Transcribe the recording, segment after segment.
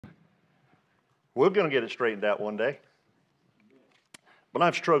We're going to get it straightened out one day. But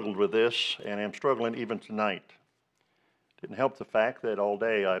I've struggled with this, and am struggling even tonight. Didn't help the fact that all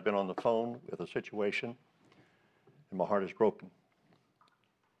day I've been on the phone with a situation, and my heart is broken.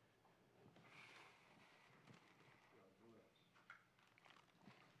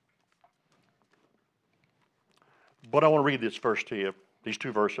 But I want to read this verse to you, these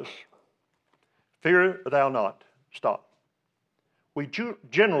two verses. Fear thou not. Stop. We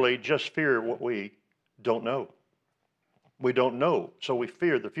generally just fear what we don't know. We don't know, so we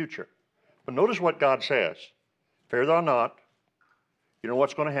fear the future. But notice what God says. Fear thou not. You know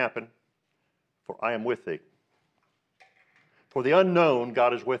what's going to happen? For I am with thee. For the unknown,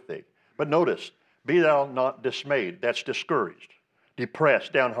 God is with thee. But notice, be thou not dismayed. That's discouraged,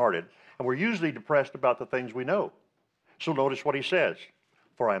 depressed, downhearted. And we're usually depressed about the things we know. So notice what he says.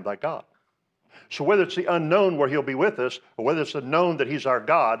 For I am thy God. So whether it's the unknown where he'll be with us, or whether it's the known that he's our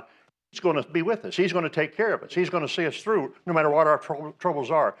God, he's going to be with us. He's going to take care of us. He's going to see us through no matter what our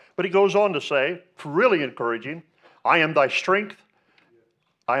troubles are. But he goes on to say, really encouraging, I am thy strength.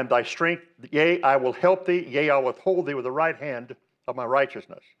 I am thy strength. Yea, I will help thee. Yea, I will withhold thee with the right hand of my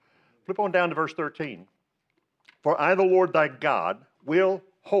righteousness. Flip on down to verse 13. For I, the Lord thy God, will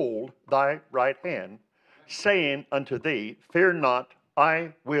hold thy right hand, saying unto thee, fear not,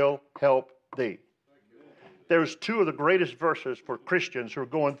 I will help thee. There's two of the greatest verses for Christians who are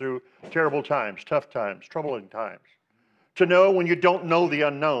going through terrible times, tough times, troubling times. To know when you don't know the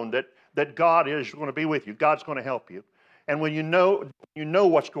unknown that God is going to be with you. God's going to help you. And when you know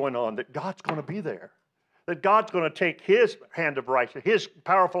what's going on, that God's going to be there. That God's going to take his hand of righteousness, his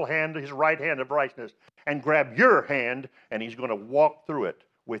powerful hand, his right hand of righteousness, and grab your hand, and he's going to walk through it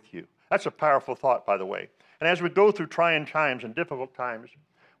with you. That's a powerful thought, by the way. And as we go through trying times and difficult times,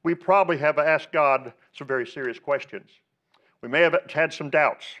 we probably have asked God some very serious questions. We may have had some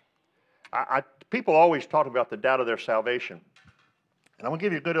doubts. People always talk about the doubt of their salvation. And I'm going to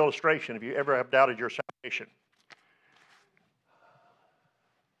give you a good illustration if you ever have doubted your salvation.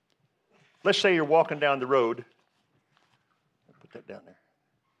 Let's say you're walking down the road. Put that down there.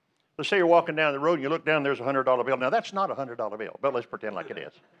 Let's say you're walking down the road and you look down, there's a $100 bill. Now, that's not a $100 bill, but let's pretend like it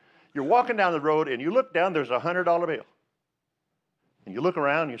is. You're walking down the road and you look down, there's a $100 bill. And you look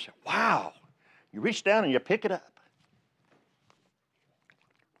around and you say, wow. You reach down and you pick it up.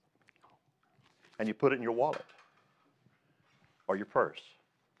 And you put it in your wallet or your purse.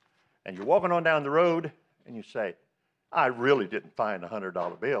 And you're walking on down the road and you say, I really didn't find a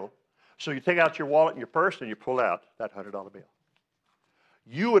 $100 bill. So you take out your wallet and your purse and you pull out that $100 bill.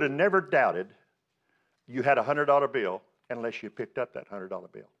 You would have never doubted you had a $100 bill unless you picked up that $100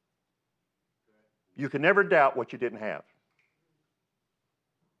 bill. You can never doubt what you didn't have.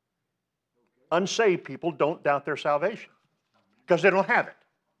 Unsaved people don't doubt their salvation because they don't have it.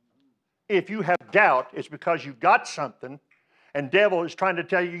 If you have doubt, it's because you got something and devil is trying to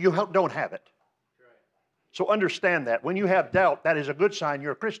tell you you don't have it. So understand that. When you have doubt, that is a good sign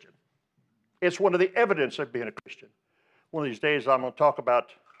you're a Christian. It's one of the evidence of being a Christian. One of these days I'm going to talk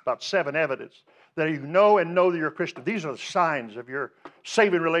about 7 evidence that you know that you're a Christian. These are the signs of your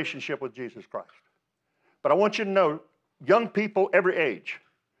saving relationship with Jesus Christ. But I want you to know, young people every age,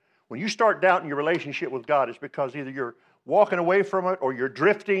 when you start doubting your relationship with God, it's because either you're walking away from it or you're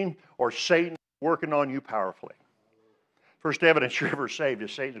drifting or Satan's working on you powerfully. First evidence you're ever saved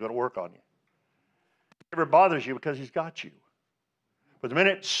is Satan's going to work on you. It never bothers you because he's got you. But the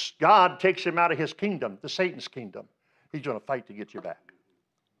minute God takes him out of his kingdom, the Satan's kingdom, he's going to fight to get you back.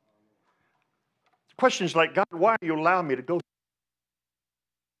 Questions like, God, why are you allowing me to go?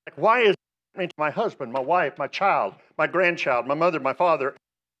 Like, why is it happening to my husband, my wife, my child, my grandchild, my mother, my father,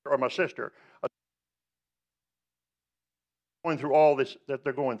 or my sister? Going through all this that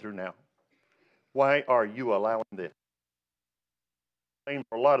they're going through now. Why are you allowing this?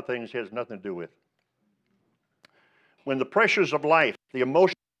 For a lot of things it has nothing to do with. When the pressures of life, the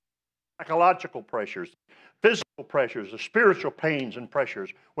emotional, psychological pressures, physical pressures, the spiritual pains and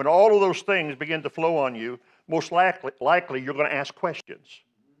pressures, when all of those things begin to flow on you, most likely you're going to ask questions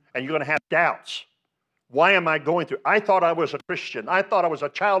and you're going to have doubts. Why am I going through? I thought I was a Christian. I thought I was a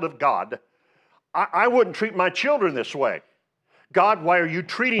child of God. I wouldn't treat my children this way. God, why are you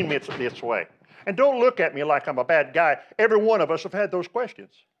treating me this way? And don't look at me like I'm a bad guy. Every one of us have had those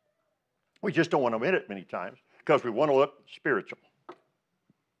questions. We just don't want to admit it many times because we want to look spiritual.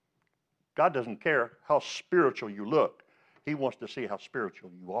 God doesn't care how spiritual you look. He wants to see how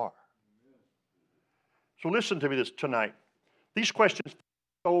spiritual you are. So listen to me this tonight. These questions,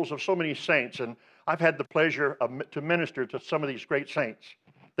 the souls of so many saints, and I've had the pleasure to minister to some of these great saints.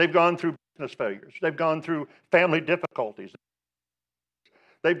 They've gone through business failures. They've gone through family difficulties.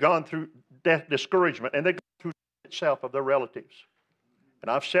 They've gone through discouragement, and they go through itself of their relatives. And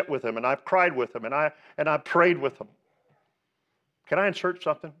I've sat with them, and I've cried with them, and I prayed with them. Can I insert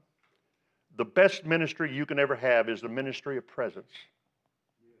something? The best ministry you can ever have is the ministry of presence.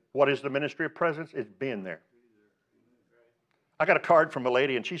 What is the ministry of presence? It's being there. I got a card from a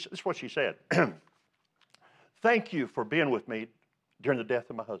lady, and this is what she said. Thank you for being with me during the death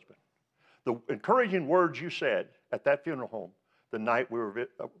of my husband. The encouraging words you said at that funeral home, the night we were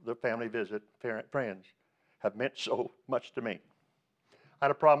the family visit, friends, have meant so much to me. I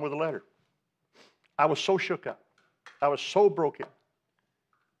had a problem with the letter. I was so shook up. I was so broken.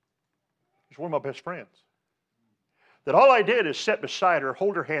 She's one of my best friends. That all I did is sit beside her,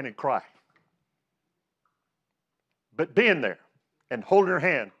 hold her hand, and cry. But being there and holding her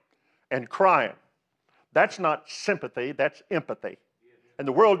hand and crying, that's not sympathy, that's empathy. And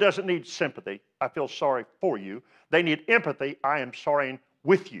the world doesn't need sympathy. I feel sorry for you. They need empathy. I am sorry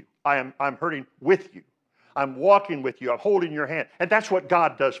with you. I'm hurting with you. I'm walking with you. I'm holding your hand. And that's what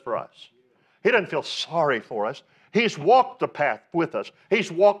God does for us. He doesn't feel sorry for us. He's walked the path with us.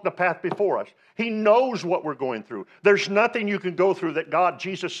 He's walked the path before us. He knows what we're going through. There's nothing you can go through that God,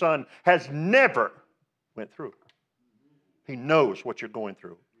 Jesus' Son, has never went through. He knows what you're going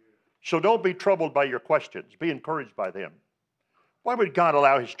through. So don't be troubled by your questions. Be encouraged by them. Why would God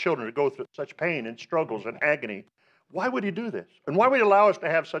allow His children to go through such pain and struggles and agony? Why would He do this? And why would He allow us to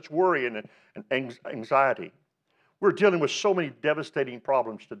have such worry and anxiety? We're dealing with so many devastating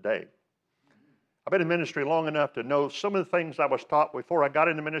problems today. I've been in ministry long enough to know some of the things I was taught before I got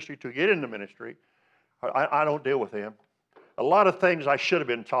into ministry to get into ministry. I don't deal with them. A lot of things I should have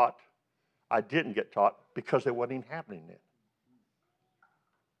been taught, I didn't get taught because they wasn't even happening then.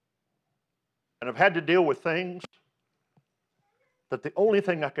 And I've had to deal with things that the only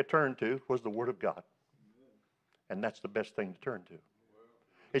thing I could turn to was the Word of God. And that's the best thing to turn to.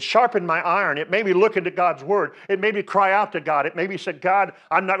 It sharpened my iron. It made me look into God's Word. It made me cry out to God. It made me say, God,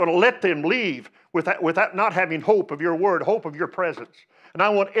 I'm not going to let them leave without not having hope of your Word, hope of your presence. And I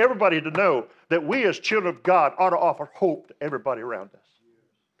want everybody to know that we as children of God ought to offer hope to everybody around us.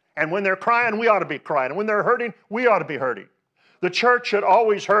 And when they're crying, we ought to be crying. And when they're hurting, we ought to be hurting. The church should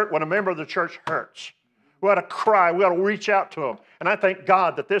always hurt when a member of the church hurts. We ought to cry. We ought to reach out to them. And I thank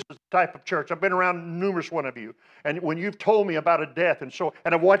God that this is the type of church. I've been around numerous one of you. And when you've told me about a death, and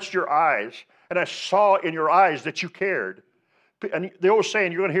I've watched your eyes, and I saw in your eyes that you cared. And the old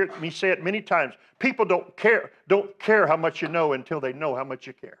saying, you're going to hear me say it many times, people don't care how much you know until they know how much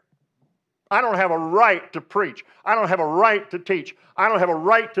you care. I don't have a right to preach. I don't have a right to teach. I don't have a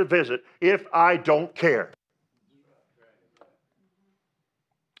right to visit if I don't care.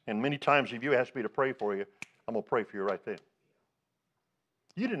 And many times if you ask me to pray for you, I'm going to pray for you right then.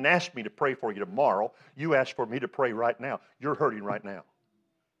 You didn't ask me to pray for you tomorrow. You asked for me to pray right now. You're hurting right now.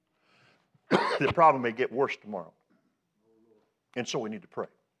 The problem may get worse tomorrow. And so we need to pray.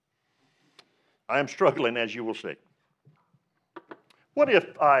 I am struggling, as you will see. What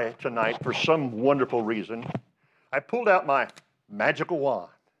if I, tonight, for some wonderful reason, I pulled out my magical wand,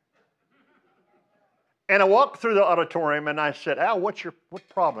 and I walked through the auditorium and I said, Al, what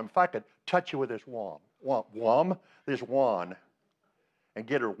problem? If I could touch you with this wand, and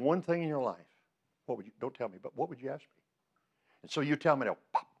get her one thing in your life, what would you, don't tell me, but what would you ask me? And so you tell me,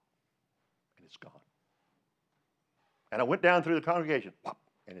 pop, and it's gone. And I went down through the congregation, pop,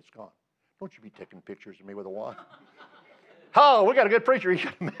 and it's gone. Don't you be taking pictures of me with a wand. Oh, we got a good preacher. He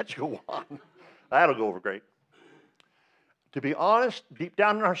got a magical wand. That'll go over great. To be honest, deep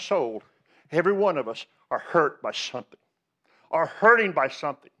down in our soul, every one of us are hurt by something, are hurting by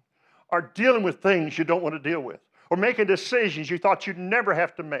something, are dealing with things you don't want to deal with, or making decisions you thought you'd never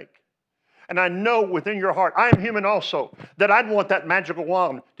have to make. And I know within your heart, I am human also, that I'd want that magical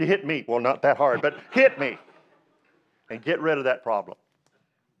wand to hit me. Well, not that hard, but hit me and get rid of that problem.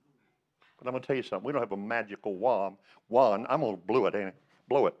 But I'm going to tell you something. We don't have a magical wand. I'm going to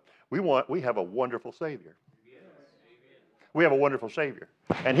blow it. We have a wonderful Savior. We have a wonderful Savior.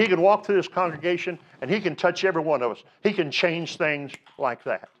 And He can walk through this congregation and He can touch every one of us. He can change things like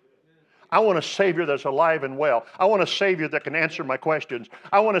that. I want a Savior that's alive and well. I want a Savior that can answer my questions.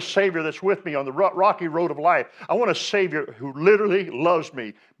 I want a Savior that's with me on the rocky road of life. I want a Savior who literally loves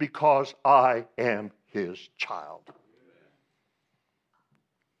me because I am His child.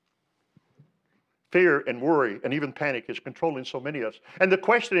 Fear and worry and even panic is controlling so many of us. And the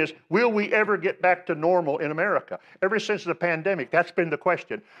question is, will we ever get back to normal in America? Ever since the pandemic, that's been the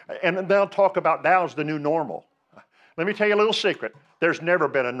question. And they'll talk about now's the new normal. Let me tell you a little secret. There's never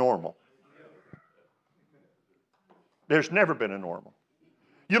been a normal. There's never been a normal.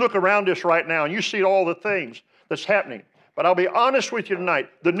 You look around us right now and you see all the things that's happening. But I'll be honest with you tonight,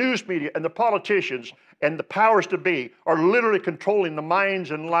 the news media and the politicians and the powers to be are literally controlling the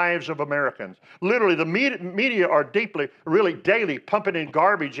minds and lives of Americans. Literally, the media are really daily pumping in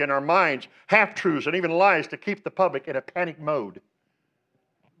garbage in our minds, half-truths and even lies to keep the public in a panic mode.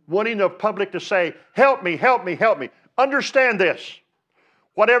 Wanting the public to say, help me, help me, help me. Understand this.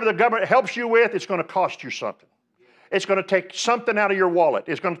 Whatever the government helps you with, it's going to cost you something. It's going to take something out of your wallet.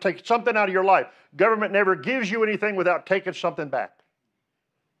 It's going to take something out of your life. Government never gives you anything without taking something back.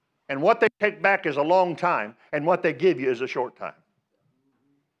 And what they take back is a long time, and what they give you is a short time.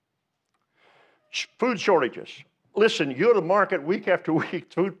 Food shortages. Listen, you go to the market week after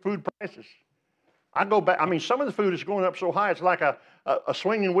week, food prices. I go back, I mean, some of the food is going up so high, it's like a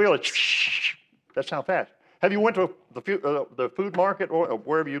swinging wheel. That's how fast. Have you went to the food market or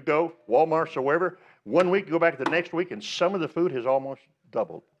wherever you go, Walmart's or wherever, one week, you go back to the next week, and some of the food has almost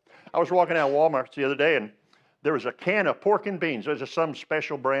doubled. I was walking out of Walmart the other day, and there was a can of pork and beans. There's some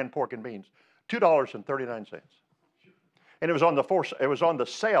special brand pork and beans, $2.39. And it was on the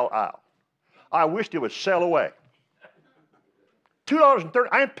sale aisle. I wished it would sell away. $2.30.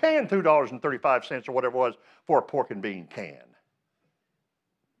 I'm paying $2.35 or whatever it was for a pork and bean can.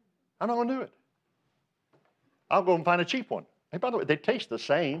 I'm not going to do it. I'll go and find a cheap one. Hey, by the way, they taste the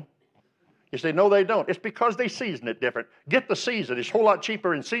same. You say, no, they don't. It's because they season it different. Get the season. It's a whole lot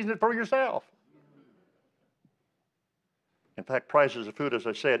cheaper, and season it for yourself. In fact, prices of food, as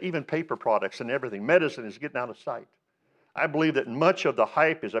I said, even paper products and everything, medicine is getting out of sight. I believe that much of the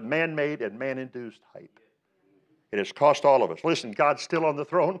hype is a man-made and man-induced hype. It has cost all of us. Listen, God's still on the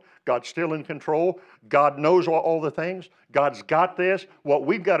throne. God's still in control. God knows all the things. God's got this. What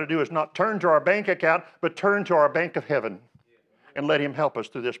we've got to do is not turn to our bank account, but turn to our bank of heaven and let Him help us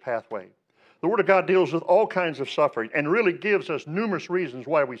through this pathway. The Word of God deals with all kinds of suffering and really gives us numerous reasons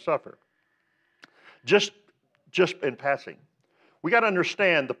why we suffer. Just in passing, we got to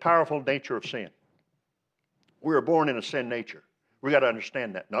understand the powerful nature of sin. We are born in a sin nature. We got to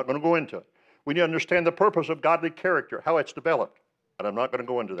understand that. Not going to go into it. We need to understand the purpose of godly character, how it's developed, but I'm not going to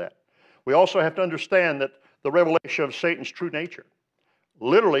go into that. We also have to understand that the revelation of Satan's true nature.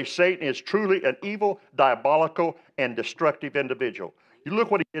 Literally, Satan is truly an evil, diabolical, and destructive individual. You look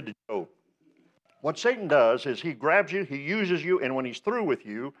what he did to Job. What Satan does is he grabs you, he uses you, and when he's through with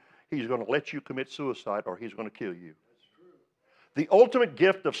you, he's going to let you commit suicide or he's going to kill you. The ultimate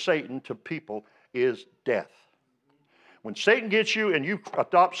gift of Satan to people is death. When Satan gets you and you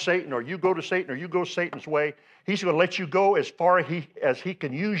adopt Satan or you go to Satan or you go Satan's way, he's going to let you go as far as he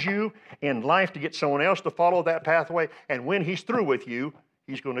can use you in life to get someone else to follow that pathway. And when he's through with you,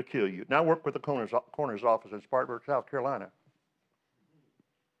 he's going to kill you. Now I work with the coroner's office in Spartanburg, South Carolina.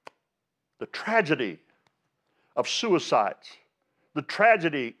 The tragedy of suicides, the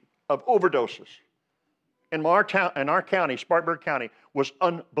tragedy of overdoses in our county, Spartanburg County, was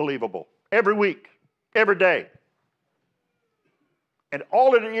unbelievable. Every week, every day. And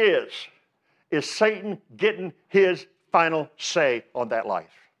all it is Satan getting his final say on that life.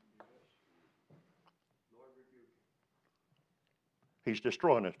 He's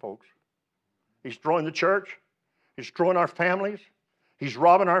destroying us, folks. He's destroying the church. He's destroying our families. He's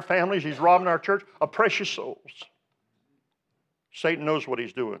robbing our families. He's robbing our church of precious souls. Satan knows what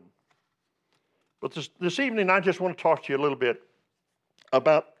he's doing. But this evening, I just want to talk to you a little bit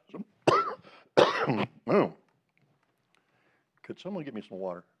about... Oh. Could someone get me some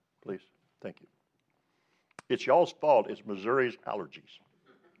water, please? Thank you. It's y'all's fault. It's Missouri's allergies.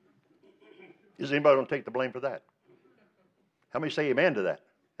 Is anybody going to take the blame for that? How many say amen to that?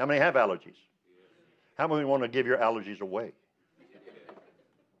 How many have allergies? How many want to give your allergies away?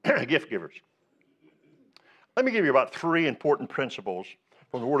 Gift givers. Let me give you about 3 important principles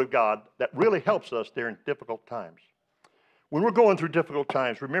from the Word of God that really helps us during difficult times. When we're going through difficult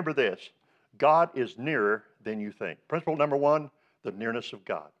times, remember this. God is nearer than you think. Principle number 1, the nearness of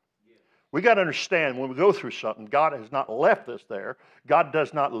God. We got to understand when we go through something, God has not left us there. God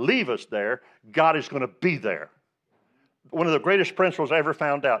does not leave us there. God is going to be there. One of the greatest principles I ever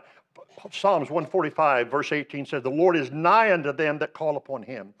found out. Psalms 145, verse 18 says, the Lord is nigh unto them that call upon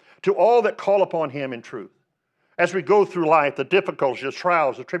Him, to all that call upon Him in truth. As we go through life, the difficulties, the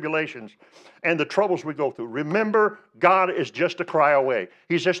trials, the tribulations, and the troubles we go through, remember, God is just a cry away.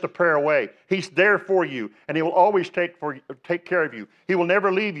 He's just a prayer away. He's there for you, and He will always take care of you. He will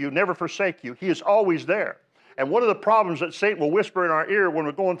never leave you, never forsake you. He is always there. And one of the problems that Satan will whisper in our ear when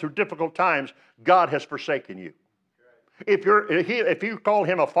we're going through difficult times, God has forsaken you. If you call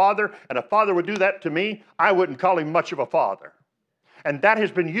Him a father, and a father would do that to me, I wouldn't call Him much of a father. And that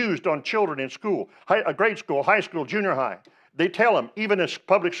has been used on children in school, grade school, high school, junior high. They tell them, even this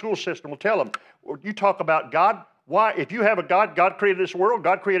public school system will tell them, you talk about God, Why, if you have a God, God created this world,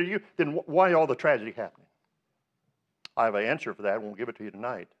 God created you, then why all the tragedy happening? I have an answer for that. I won't give it to you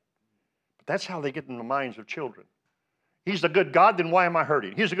tonight. But that's how they get in the minds of children. He's a good God, then why am I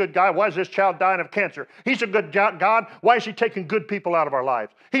hurting? He's a good guy, why is this child dying of cancer? He's a good God, why is he taking good people out of our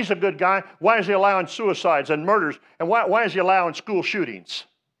lives? He's a good guy, why is he allowing suicides and murders? And why is he allowing school shootings?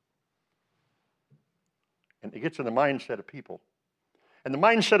 And it gets in the mindset of people. And the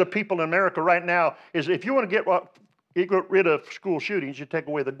mindset of people in America right now is if you want to get rid of school shootings, you take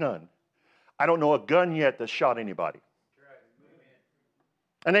away the gun. I don't know a gun yet that's shot anybody.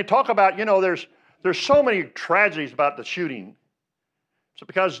 And they talk about, there's so many tragedies about the shooting. So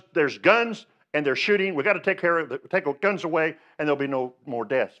because there's guns and they're shooting, we've got to take the guns away and there'll be no more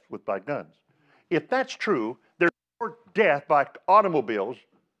deaths by guns. If that's true, there's more death by automobiles.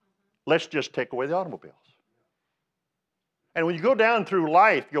 Let's just take away the automobiles. And when you go down through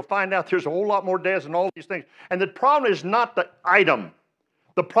life, you'll find out there's a whole lot more deaths and all these things. And the problem is not the item.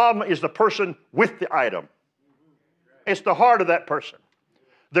 The problem is the person with the item. It's the heart of that person.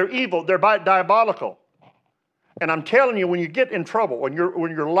 They're evil. They're diabolical. And I'm telling you, when you get in trouble, when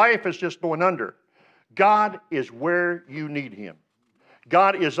your life is just going under, God is where you need him.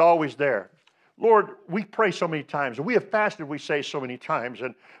 God is always there. Lord, we pray so many times, and we have fasted, we say so many times,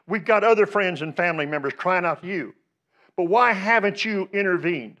 and we've got other friends and family members crying out to you. But why haven't you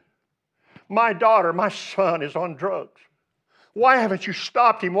intervened? My daughter, my son is on drugs. Why haven't you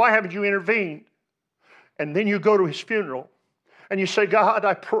stopped him? Why haven't you intervened? And then you go to his funeral and you say, God,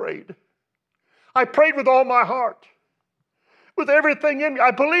 I prayed. I prayed with all my heart, with everything in me.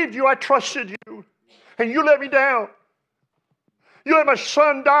 I believed you. I trusted you. And you let me down. You let my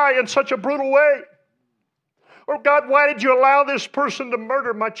son die in such a brutal way. Or God, why did you allow this person to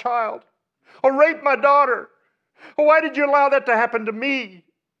murder my child? Or rape my daughter? Or why did you allow that to happen to me?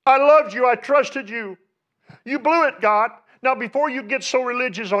 I loved you. I trusted you. You blew it, God. Now, before you get so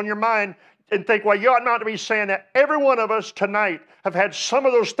religious on your mind and think, well, you ought not to be saying that, every one of us tonight have had some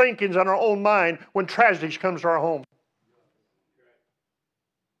of those thinkings on our own mind when tragedy comes to our home.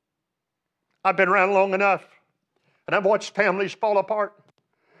 I've been around long enough, and I've watched families fall apart.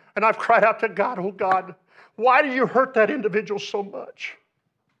 And I've cried out to God, oh God, why do you hurt that individual so much?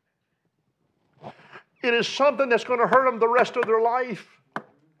 It is something that's going to hurt them the rest of their life.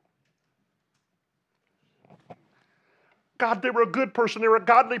 God, they were a good person. They were a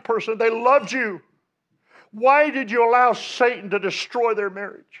godly person. They loved you. Why did you allow Satan to destroy their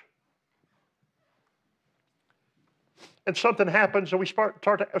marriage? And something happens and we start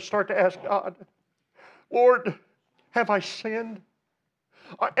to ask God, Lord, have I sinned?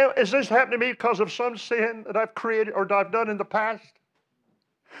 Has this happened to me because of some sin that I've created or I've done in the past?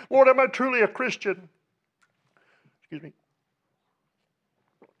 Lord, am I truly a Christian? Excuse me.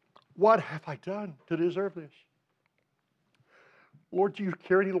 What have I done to deserve this? Lord, do you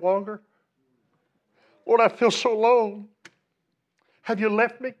care any longer? Lord, I feel so alone. Have you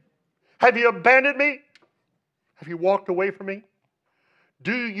left me? Have you abandoned me? Have you walked away from me?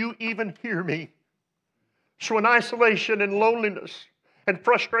 Do you even hear me? So in isolation and loneliness and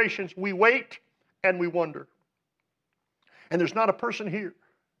frustrations, we wait and we wonder. And there's not a person here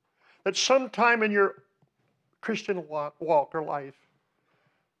that sometime in your Christian walk or life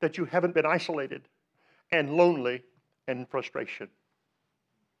that you haven't been isolated and lonely and in frustration.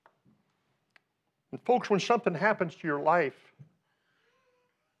 And folks, when something happens to your life,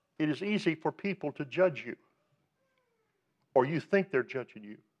 it is easy for people to judge you, or you think they're judging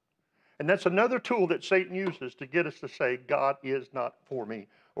you. And that's another tool that Satan uses to get us to say, God is not for me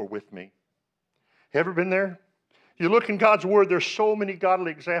or with me. Ever been there? You look in God's Word, there's so many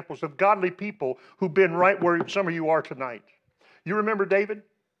godly examples of godly people who've been right where some of you are tonight. You remember David?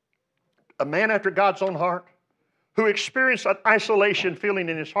 A man after God's own heart, who experienced an isolation feeling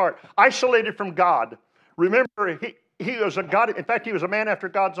in his heart, isolated from God. Remember, he was a God, in fact, he was a man after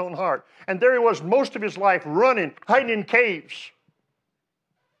God's own heart. And there he was most of his life running, hiding in caves.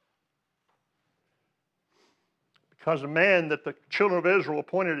 Because the man that the children of Israel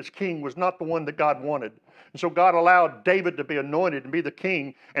appointed as king was not the one that God wanted. And so God allowed David to be anointed and be the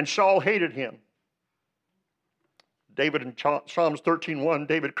king, and Saul hated him. David in Psalms 13:1,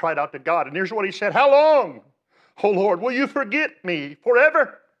 David cried out to God, and here's what he said, how long, O Lord, will you forget me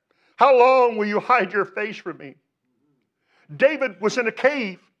forever? How long will you hide your face from me? David was in a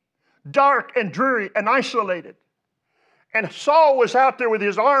cave, dark and dreary and isolated. And Saul was out there with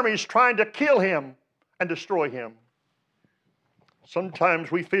his armies trying to kill him and destroy him.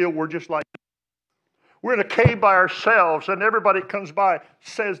 Sometimes we feel we're just like, we're in a cave by ourselves and everybody that comes by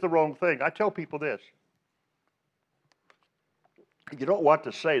says the wrong thing. I tell people this. If you don't know what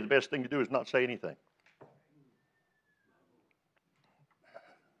to say, the best thing to do is not say anything.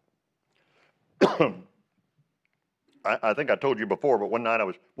 I think I told you before, but one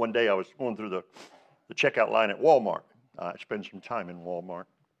day I was going through the checkout line at Walmart. I spent some time in Walmart.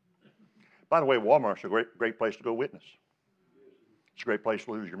 By the way, Walmart's a great place to go witness. It's a great place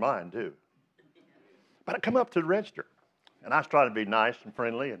to lose your mind, too. But I come up to the register, and I was trying to be nice and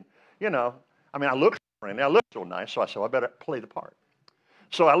friendly, and, I look friendly. I look so nice, so I said, I better play the part.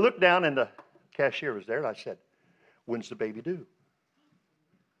 So I looked down, and the cashier was there, and I said, when's the baby due?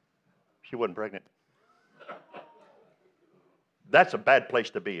 She wasn't pregnant. That's a bad place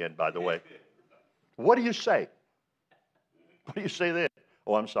to be in, by the way. What do you say? What do you say then?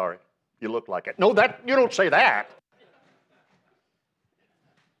 Oh, I'm sorry. You look like it. No, you don't say that.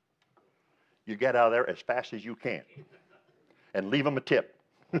 You get out of there as fast as you can and leave them a tip.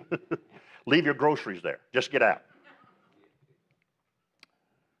 Leave your groceries there. Just get out.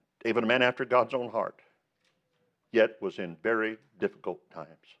 David, a man after God's own heart, yet was in very difficult times.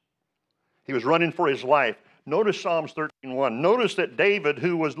 He was running for his life. Notice Psalms 13:1. Notice that David,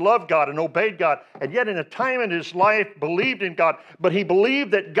 who loved God and obeyed God, and yet in a time in his life believed in God, but he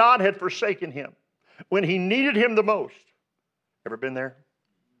believed that God had forsaken him when he needed him the most. Ever been there?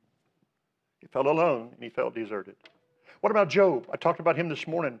 He felt alone and he felt deserted. What about Job? I talked about him this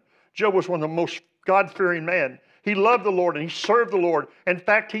morning. Job was one of the most God-fearing men. He loved the Lord and he served the Lord. In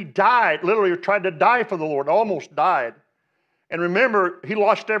fact, he died, literally tried to die for the Lord, almost died. And remember, he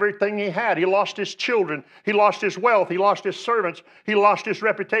lost everything he had. He lost his children. He lost his wealth. He lost his servants. He lost his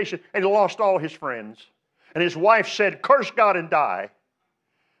reputation. And he lost all his friends. And his wife said, curse God and die.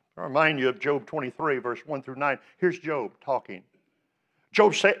 I remind you of Job 23, verse 1 through 9. Here's Job talking.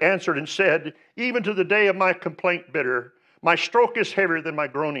 Job answered and said, even to the day of my complaint bitter, my stroke is heavier than my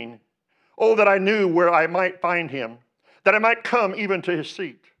groaning. Oh, that I knew where I might find him, that I might come even to his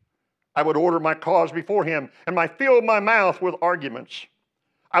seat. I would order my cause before him, and fill my mouth with arguments.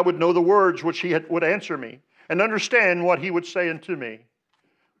 I would know the words which he would answer me, and understand what he would say unto me.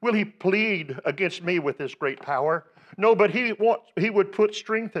 Will he plead against me with this great power? No, but he would put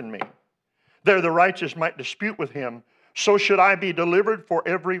strength in me. There the righteous might dispute with him. So should I be delivered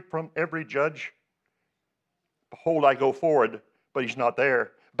from every judge? Behold, I go forward, but he's not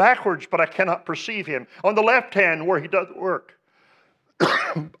there. Backwards, but I cannot perceive him. On the left hand, where he doth work.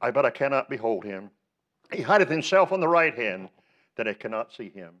 But I cannot behold him. He hideth himself on the right hand, that I cannot see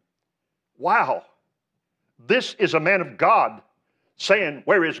him. Wow. This is a man of God saying,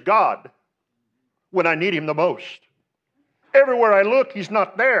 where is God when I need him the most? Everywhere I look, he's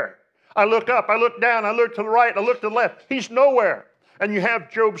not there. I look up, I look down, I look to the right, I look to the left. He's nowhere. And you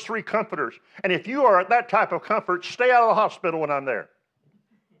have Job's 3 comforters. And if you are at that type of comfort, stay out of the hospital when I'm there.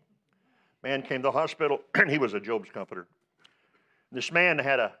 Man came to the hospital, and he was a Job's comforter. This man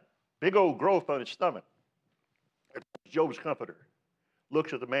had a big old growth on his stomach. Job's comforter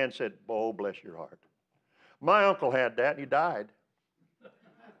looks at the man and said, oh, bless your heart. My uncle had that, and he died.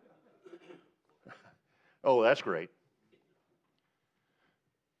 Oh, that's great.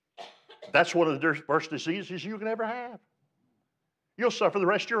 That's one of the worst diseases you can ever have. You'll suffer the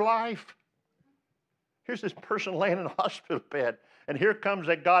rest of your life. Here's this person laying in a hospital bed, and here comes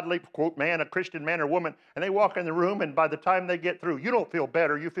a godly, quote, man, a Christian man or woman, and they walk in the room, and by the time they get through, you don't feel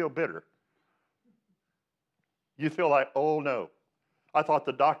better, you feel bitter. You feel like, oh no, I thought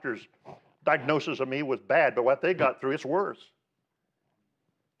the doctor's diagnosis of me was bad, but what they got through, it's worse.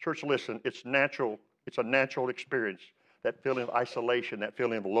 Church, listen, it's natural. It's a natural experience, that feeling of isolation, that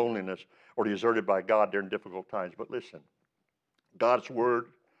feeling of loneliness, or deserted by God during difficult times. But listen, God's word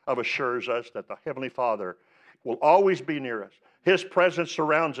assures us that the Heavenly Father will always be near us. His presence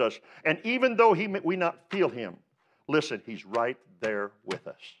surrounds us. And even though we not feel him, listen, he's right there with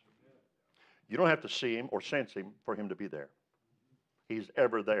us. You don't have to see him or sense him for him to be there. He's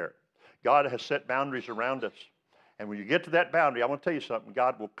ever there. God has set boundaries around us. And when you get to that boundary, I want to tell you something.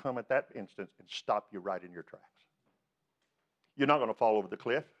 God will come at that instance and stop you right in your tracks. You're not going to fall over the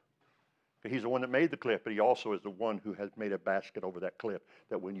cliff. He's the one that made the cliff, but he also is the one who has made a basket over that cliff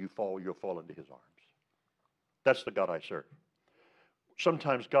that when you fall, you'll fall into his arms. That's the God I serve.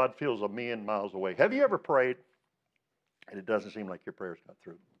 Sometimes God feels a million miles away. Have you ever prayed and it doesn't seem like your prayers got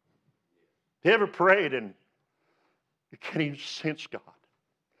through? Have you ever prayed and you can't even sense God?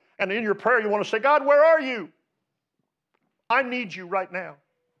 And in your prayer you want to say, God, where are you? I need you right now.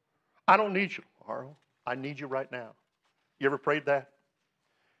 I don't need you tomorrow. I need you right now. You ever prayed that?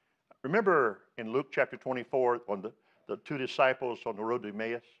 Remember in Luke chapter 24, on the 2 disciples on the road to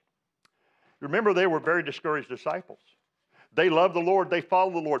Emmaus? Remember, they were very discouraged disciples. They loved the Lord, they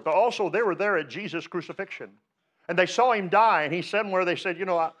followed the Lord, but also they were there at Jesus' crucifixion. And they saw him die, and he said where they said,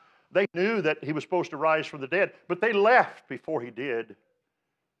 they knew that he was supposed to rise from the dead, but they left before he did.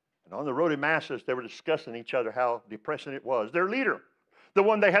 And on the road to Emmaus, they were discussing each other how depressing it was. Their leader, the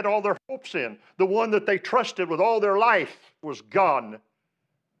one they had all their hopes in, the one that they trusted with all their life, was gone.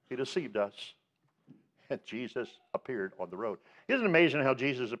 He deceived us. And Jesus appeared on the road. Isn't it amazing how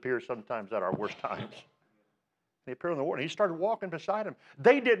Jesus appears sometimes at our worst times? He appeared on the road, and he started walking beside him.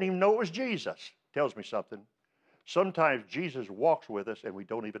 They didn't even know it was Jesus. Tells me something. Sometimes Jesus walks with us, and we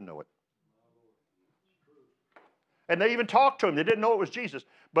don't even know it. And they even talked to him. They didn't know it was Jesus.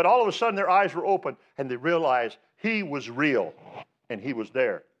 But all of a sudden, their eyes were open, and they realized he was real, and he was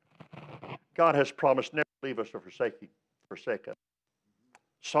there. God has promised never to leave us or forsake us.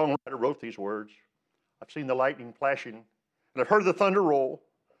 Songwriter wrote these words. I've seen the lightning flashing, and I've heard the thunder roll.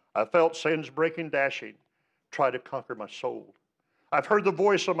 I've felt sins breaking, dashing, try to conquer my soul. I've heard the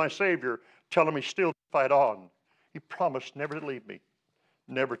voice of my Savior telling me still to fight on. He promised never to leave me,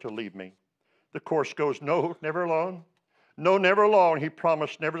 never to leave me. The chorus goes, no, never alone. No, never alone. He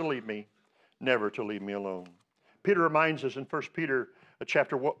promised never to leave me, never to leave me alone. Peter reminds us in 1 Peter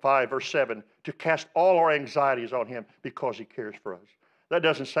chapter 5, verse 7, to cast all our anxieties on him because he cares for us. That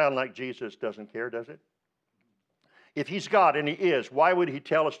doesn't sound like Jesus doesn't care, does it? If he's God, and he is, why would he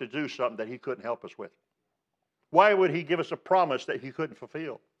tell us to do something that he couldn't help us with? Why would he give us a promise that he couldn't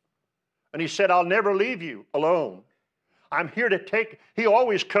fulfill? And he said, I'll never leave you alone. I'm here to take, he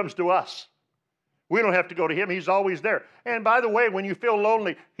always comes to us. We don't have to go to him. He's always there. And by the way, when you feel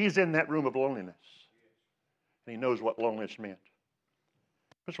lonely, he's in that room of loneliness. And he knows what loneliness meant.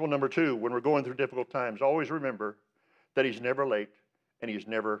 Principle number 2, when we're going through difficult times, always remember that he's never late and he's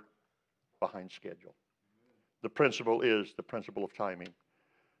never behind schedule. The principle is the principle of timing.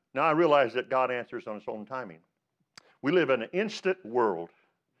 Now, I realize that God answers on his own timing. We live in an instant world.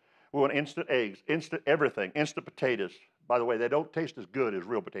 We want instant eggs, instant everything, instant potatoes. By the way, they don't taste as good as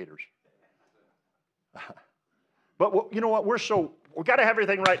real potatoes. But you know what? We've got to have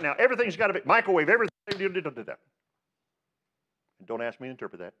everything right now. Everything's got to be microwave, everything. And don't ask me to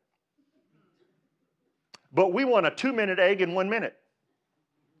interpret that. But we want a 2-minute egg in 1 minute.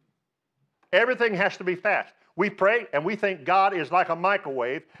 Everything has to be fast. We pray and we think God is like a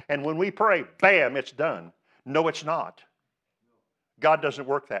microwave, and when we pray, bam, it's done. No, it's not. God doesn't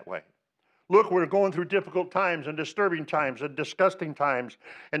work that way. Look, we're going through difficult times and disturbing times and disgusting times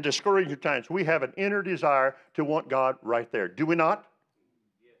and discouraging times. We have an inner desire to want God right there. Do we not?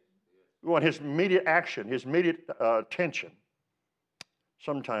 We want his immediate action, his immediate attention.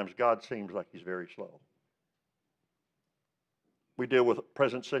 Sometimes God seems like he's very slow. We deal with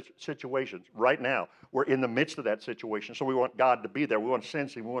present situations right now. We're in the midst of that situation, so we want God to be there. We want to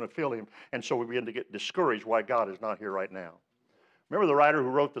sense him. We want to feel him. And so we begin to get discouraged why God is not here right now. Remember the writer who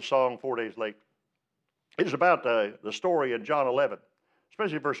wrote the song 4 Days Late? It's about the story in John 11,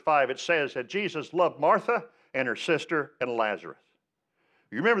 especially verse 5. It says that Jesus loved Martha and her sister and Lazarus.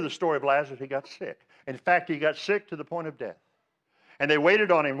 You remember the story of Lazarus? He got sick. In fact, he got sick to the point of death. And they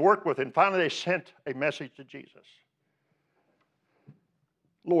waited on him, worked with him. Finally, they sent a message to Jesus.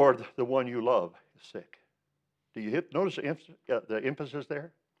 Lord, the one you love is sick. Do you notice the emphasis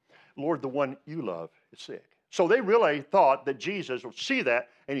there? Lord, the one you love is sick. So they really thought that Jesus would see that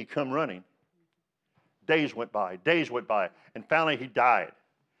and he'd come running. Days went by, and finally he died.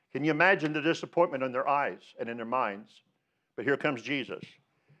 Can you imagine the disappointment in their eyes and in their minds? But here comes Jesus.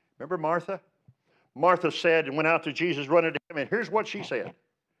 Remember Martha? Martha said and went out to Jesus running to him, and here's what she said.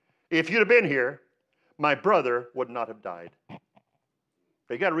 If you'd have been here, my brother would not have died.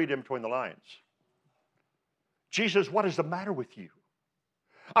 You got to read in between the lines. Jesus, what is the matter with you?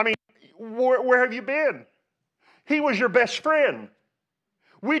 I mean, where have you been? He was your best friend.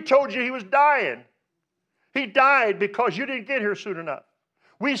 We told you he was dying. He died because you didn't get here soon enough.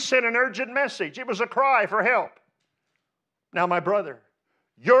 We sent an urgent message. It was a cry for help. Now, my brother,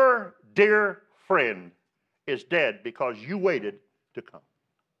 your dear friend is dead because you waited to come.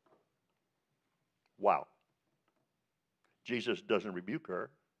 Wow. Jesus doesn't rebuke her.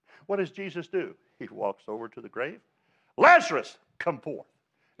 What does Jesus do? He walks over to the grave. Lazarus, come forth.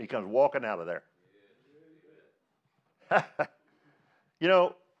 He comes walking out of there. You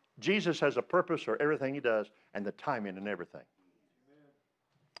know, Jesus has a purpose for everything he does and the timing and everything.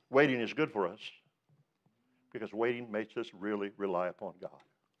 Waiting is good for us because waiting makes us really rely upon God.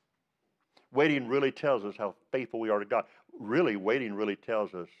 Waiting really tells us how faithful we are to God. Really, waiting really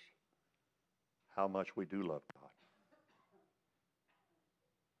tells us how much we do love God.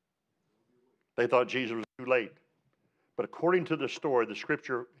 They thought Jesus was too late. But according to the story, the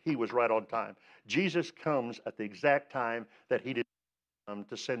scripture, he was right on time. Jesus comes at the exact time that he did come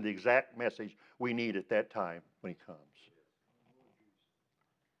to send the exact message we need at that time when he comes.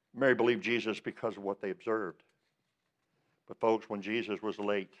 Mary believed Jesus because of what they observed. But folks, when Jesus was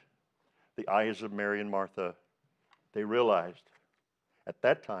late, the eyes of Mary and Martha, they realized at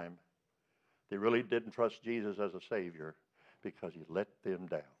that time they really didn't trust Jesus as a Savior because he let them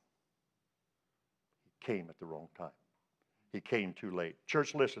down. He came at the wrong time. He came too late.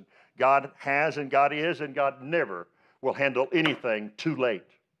 Church, listen, God has and God is and God never will handle anything too late.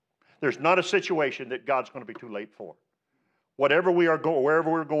 There's not a situation that God's going to be too late for. Whatever we are going,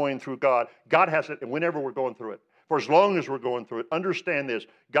 wherever we're going through God, God has it, and whenever we're going through it, for as long as we're going through it, understand this: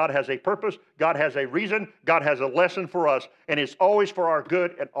 God has a purpose, God has a reason, God has a lesson for us, and it's always for our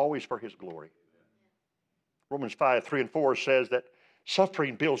good and always for His glory. Romans 5:3-4 says that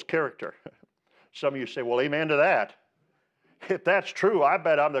suffering builds character. Some of you say, well, amen to that. If that's true, I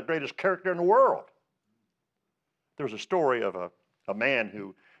bet I'm the greatest character in the world. There's a story of a man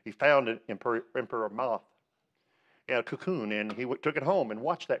who he found an emperor moth in a cocoon, and he took it home and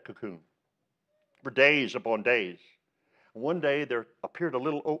watched that cocoon for days upon days. And one day there appeared a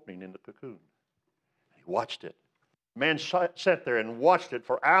little opening in the cocoon. He watched it. The man sat there and watched it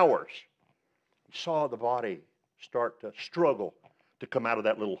for hours. He saw the body start to struggle to come out of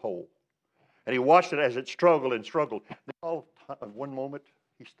that little hole. And he watched it as it struggled and struggled. Then all in one moment,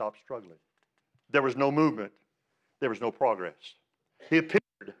 he stopped struggling. There was no movement. There was no progress. He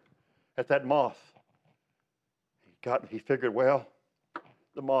appeared at that moth. He figured, well,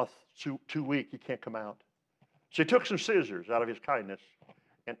 the moth's too weak. He can't come out. So he took some scissors out of his kindness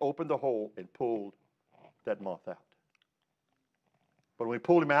and opened the hole and pulled that moth out. But when he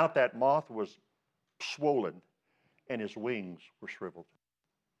pulled him out, that moth was swollen and his wings were shriveled.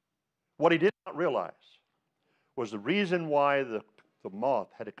 What he did not realize was the reason why the moth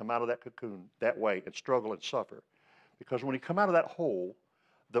had to come out of that cocoon that way and struggle and suffer. Because when he come out of that hole,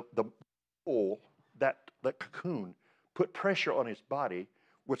 the cocoon put pressure on his body,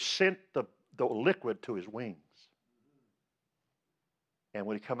 which sent the liquid to his wings. And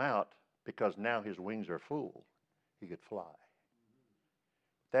when he come out, because now his wings are full, he could fly.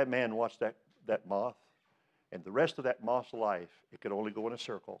 That man watched that moth, and the rest of that moth's life, it could only go in a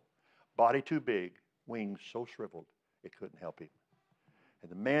circle. Body too big, wings so shriveled, it couldn't help him. And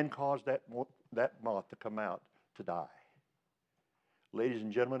the man caused that moth to come out to die. Ladies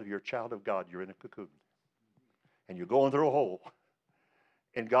and gentlemen, if you're a child of God, you're in a cocoon. And you're going through a hole.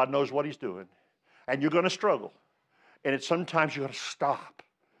 And God knows what He's doing. And you're going to struggle. And sometimes you're going to stop.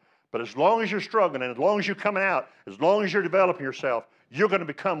 But as long as you're struggling, and as long as you're coming out, as long as you're developing yourself, you're going to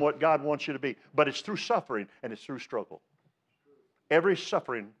become what God wants you to be. But it's through suffering and it's through struggle. Every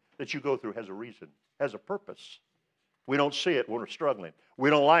suffering that you go through has a reason, has a purpose. We don't see it when we're struggling. We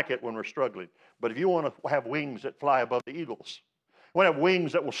don't like it when we're struggling. But if you want to have wings that fly above the eagles, you want to have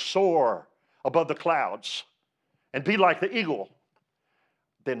wings that will soar above the clouds and be like the eagle,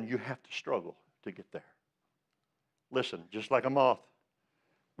 then you have to struggle to get there. Listen, just like a moth,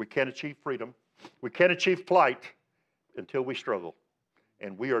 we can't achieve freedom. We can't achieve flight until we struggle.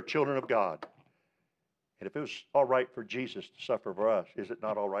 And we are children of God. And if it was all right for Jesus to suffer for us, is it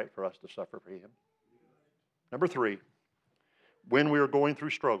not all right for us to suffer for Him? Number 3, when we are going through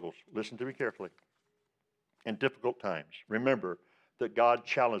struggles, listen to me carefully, in difficult times, remember that God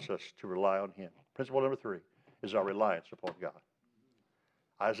challenges us to rely on Him. Principle number 3 is our reliance upon God.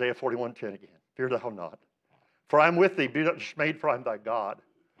 Isaiah 41:10 again. Fear thou not, for I am with thee. Be not dismayed, for I am thy God.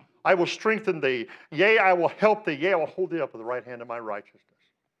 I will strengthen thee. Yea, I will help thee. Yea, I will hold thee up with the right hand of my righteousness.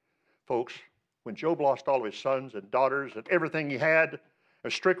 Folks, when Job lost all of his sons and daughters and everything he had,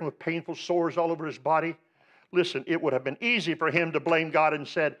 and stricken with painful sores all over his body, listen, it would have been easy for him to blame God and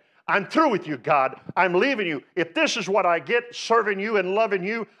said, I'm through with you, God. I'm leaving you. If this is what I get, serving you and loving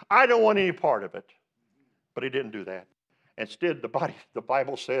you, I don't want any part of it. But he didn't do that. Instead, the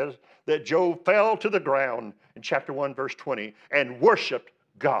Bible says that Job fell to the ground in chapter 1, verse 20, and worshiped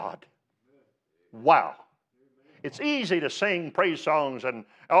God. Wow. It's easy to sing praise songs and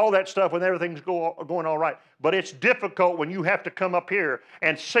all that stuff when everything's going all right. But it's difficult when you have to come up here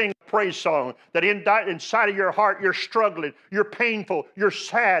and sing a praise song that inside of your heart you're struggling, you're painful, you're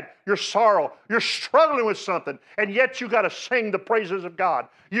sad, you're sorrow, you're struggling with something, and yet you got to sing the praises of God.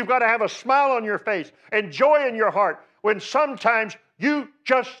 You've got to have a smile on your face and joy in your heart when sometimes you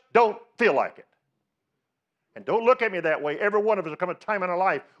just don't feel like it. And don't look at me that way. Every one of us will come a time in our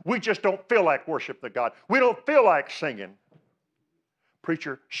life, we just don't feel like worshiping the God. We don't feel like singing.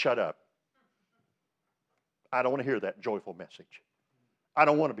 Preacher, shut up. I don't want to hear that joyful message. I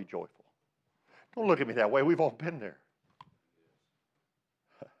don't want to be joyful. Don't look at me that way. We've all been there.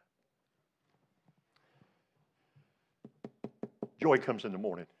 Joy comes in the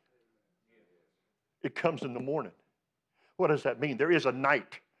morning. It comes in the morning. What does that mean? There is a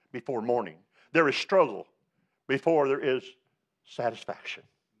night before morning. There is struggle before there is satisfaction.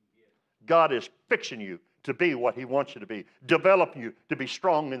 God is fixing you to be what he wants you to be, develop you to be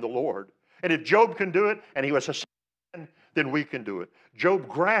strong in the Lord. And if Job can do it, and he was a man, then we can do it. Job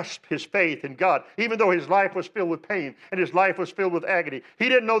grasped his faith in God, even though his life was filled with pain and his life was filled with agony. He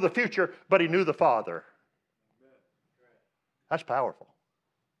didn't know the future, but he knew the Father. That's powerful.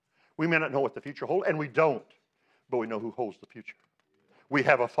 We may not know what the future holds, and we don't, but we know who holds the future. We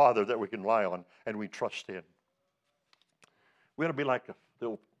have a Father that we can rely on and we trust in. We ought to be like the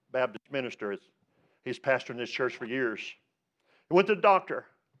old Baptist minister. He's pastoring this church for years. He went to the doctor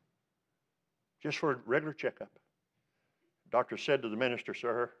just for a regular checkup. The doctor said to the minister,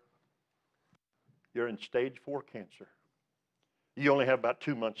 "Sir, you're in stage 4 cancer. You only have about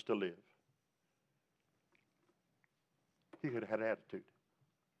 2 months to live." He could have had attitude.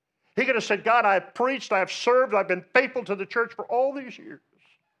 He could have said, "God, I've preached, I've served, I've been faithful to the church for all these years.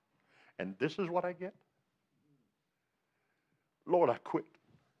 And this is what I get? Lord, I quit.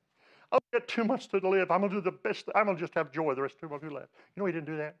 I've got 2 months to live. I'm going to do the best. I'm going to just have joy the rest of 2 months left." You know, he didn't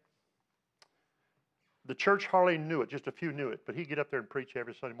do that. The church hardly knew it. Just a few knew it. But he'd get up there and preach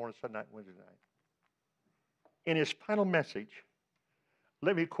every Sunday morning, Sunday night, and Wednesday night. In his final message,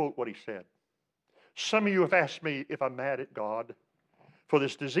 let me quote what he said. "Some of you have asked me if I'm mad at God for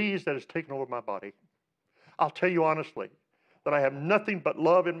this disease that has taken over my body. I'll tell you honestly that I have nothing but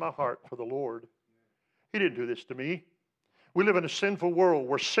love in my heart for the Lord. He didn't do this to me. We live in a sinful world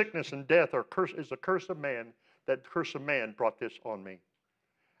where sickness and death is the curse of man. That curse of man brought this on me.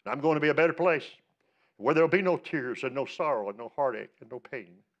 And I'm going to be a better place where there will be no tears and no sorrow and no heartache and no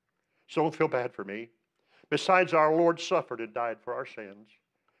pain. So don't feel bad for me. Besides, our Lord suffered and died for our sins.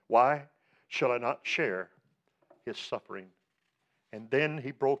 Why shall I not share his suffering?" And then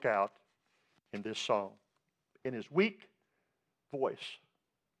he broke out in this song. In his weak voice.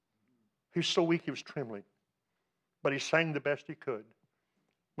 He was so weak he was trembling. But he sang the best he could.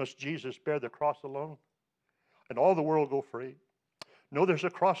 "Must Jesus bear the cross alone and all the world go free? No, there's a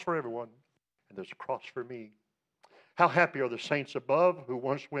cross for everyone, and there's a cross for me. How happy are the saints above who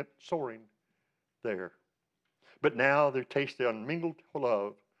once went soaring there. But now they taste the unmingled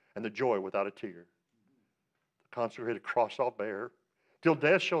love and the joy without a tear. The consecrated cross I'll bear, till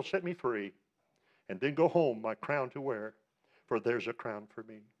death shall set me free, and then go home my crown to wear, for there's a crown for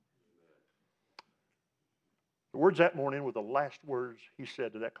me." The words that morning were the last words he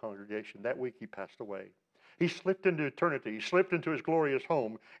said to that congregation. That week he passed away. He slipped into eternity. He slipped into his glorious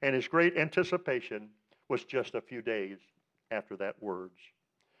home, and his great anticipation was just a few days after that words.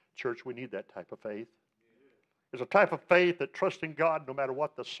 Church, we need that type of faith. There's a type of faith that trusts in God no matter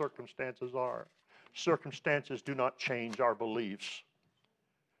what the circumstances are. Circumstances do not change our beliefs,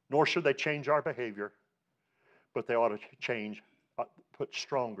 nor should they change our behavior, but they ought to change, put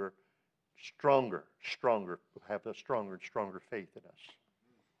have a stronger and stronger faith in us.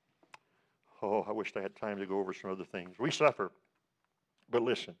 Oh, I wish I had time to go over some other things. We suffer, but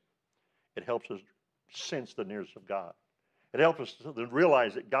listen, it helps us sense the nearness of God. It helps us to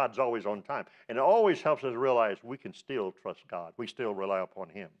realize that God's always on time. And it always helps us realize we can still trust God. We still rely upon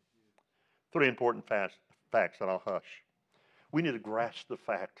him. 3 important facts, and I'll hush. We need to grasp the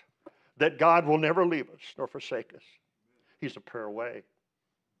fact that God will never leave us nor forsake us. He's a prayer away.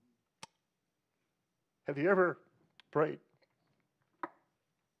 Have you ever prayed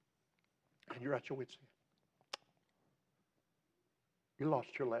and you're at your wit's end? You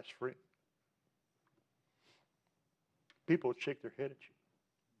lost your last friend. People would shake their head at you.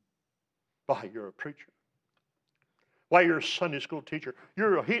 Why, you're a preacher. Why, you're a Sunday school teacher.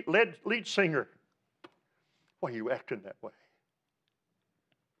 You're a lead singer. Why are you acting that way?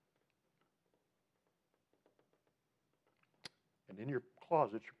 And in your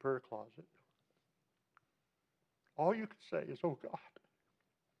closet, your prayer closet, all you can say is, "Oh God,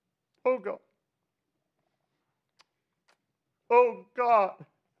 oh God, oh God."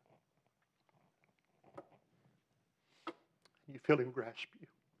 You feel him grasp you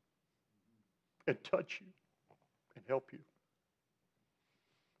and touch you and help you.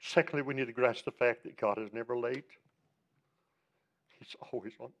 Secondly, we need to grasp the fact that God is never late. He's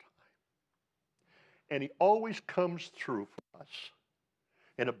always on time. And he always comes through for us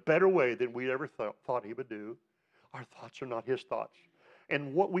in a better way than we ever thought he would do. Our thoughts are not his thoughts.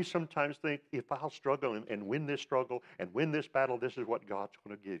 And what we sometimes think, if I'll struggle and win this struggle and win this battle, this is what God's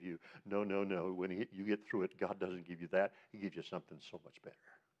going to give you. No, no, no. When you get through it, God doesn't give you that. He gives you something so much better.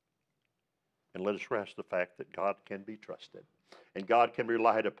 And let us grasp the fact that God can be trusted and God can be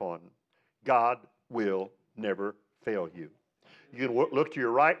relied upon. God will never fail you. You can look to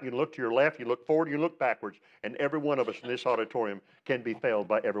your right, you can look to your left, you look forward, you look backwards, and every one of us in this auditorium can be failed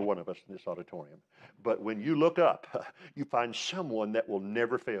by every one of us in this auditorium. But when you look up, you find someone that will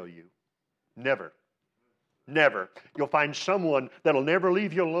never fail you. Never. Never. You'll find someone that'll never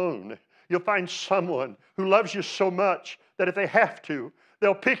leave you alone. You'll find someone who loves you so much that if they have to,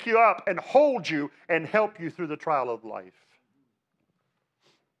 they'll pick you up and hold you and help you through the trial of life.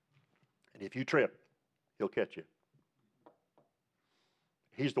 And if you trip, he'll catch you.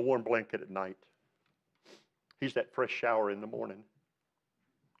 He's the warm blanket at night. He's that fresh shower in the morning.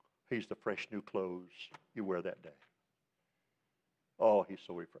 He's the fresh new clothes you wear that day. Oh, he's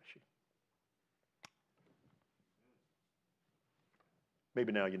so refreshing.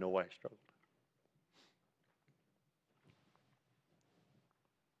 Maybe now you know why I struggled.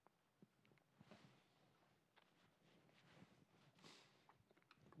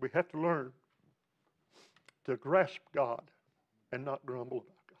 We have to learn to grasp God and not grumble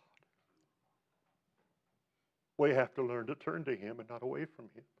about God. We have to learn to turn to Him and not away from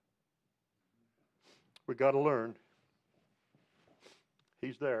Him. We got to learn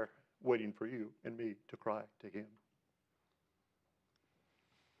He's there waiting for you and me to cry to Him.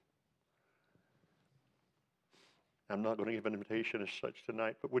 I'm not going to give an invitation as such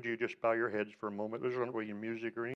tonight, but would you just bow your heads for a moment? There's going to be music or anything.